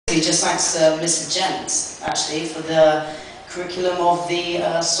just thanks to Mr. Gent, actually, for the curriculum of the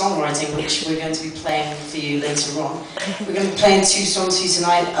songwriting, which we're going to be playing for you later on. We're going to be playing 2 songs for you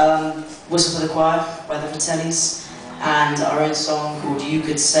tonight, Whistle for the Choir by the Fratellis, and our own song called You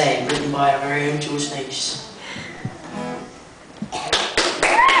Could Say, written by our very own George Nash.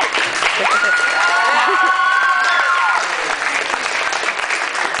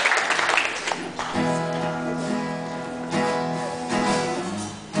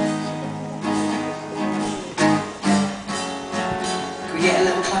 Get a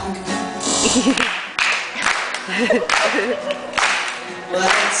little clapping going. Well,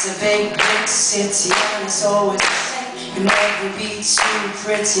 it's a big, big city and it's always the same. You never be too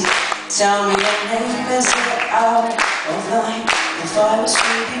pretty. Tell me your name, is it out of line? If I was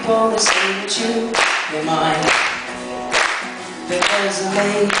really bold to say that you were mine. Because I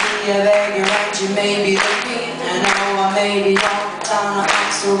may be a beggar and you may be the queen. And oh, I may be on down, I'm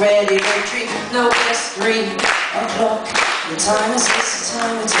still ready to dream. No, it's 3 o'clock. The time is this, the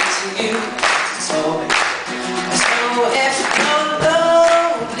time it takes for you to talk. So if you're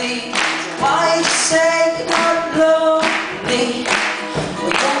lonely, why you say you're not lonely?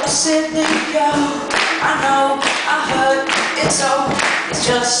 Well, you're a silly girl, I know, I heard it so. It's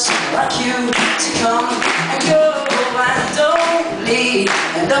just like you to come and go and don't leave.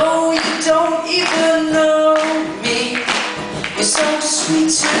 And though you don't even know me, you're so sweet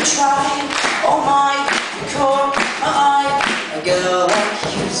to try. Oh my, you caught my eye. A girl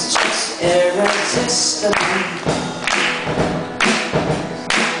like you's just irresistible.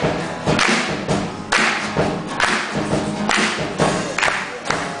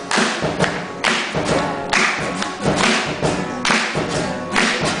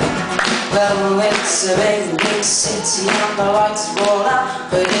 Well, it's a big, big city and the lights roll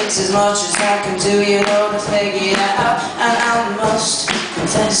out, but it's as much as I can do, you know, to figure it out. And I must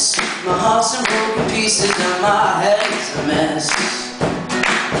confess, my heart's in broken pieces and my head's a mess.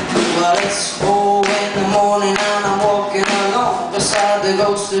 Well, it's 4 in the morning and I'm walking along beside the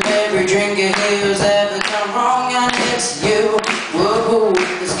ghost of every drinker here who's ever done wrong. And it's you, whoa,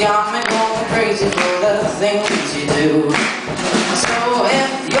 that's got me going crazy for the things you do. So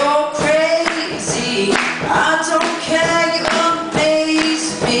if you're crazy, I don't care, you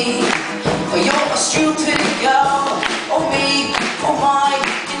amaze me. Or you're a stupid girl, or me, oh my,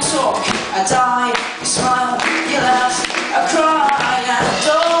 you talk, I die, you smile, you laugh, I cry, and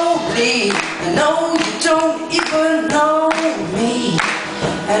don't leave. I know you don't even know me.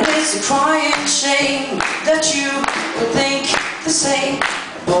 And it's a crying shame that you would think the same. A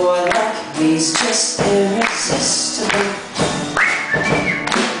boy like me's just irresistible.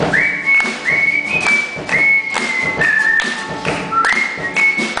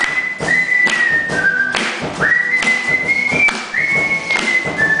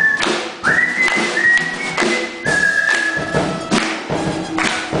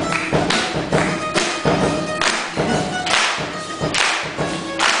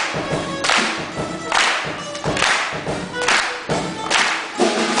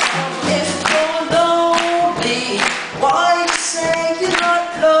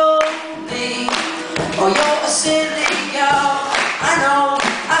 Oh, you're a silly girl, I know,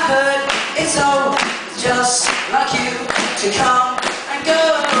 I heard it's all just like you to come and go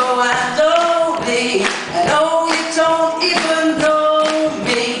and only. And oh, you don't even know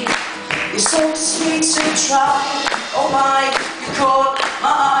me. You're so sweet to try. Oh my, you caught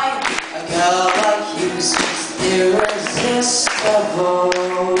my eye. A girl like you's just irresistible.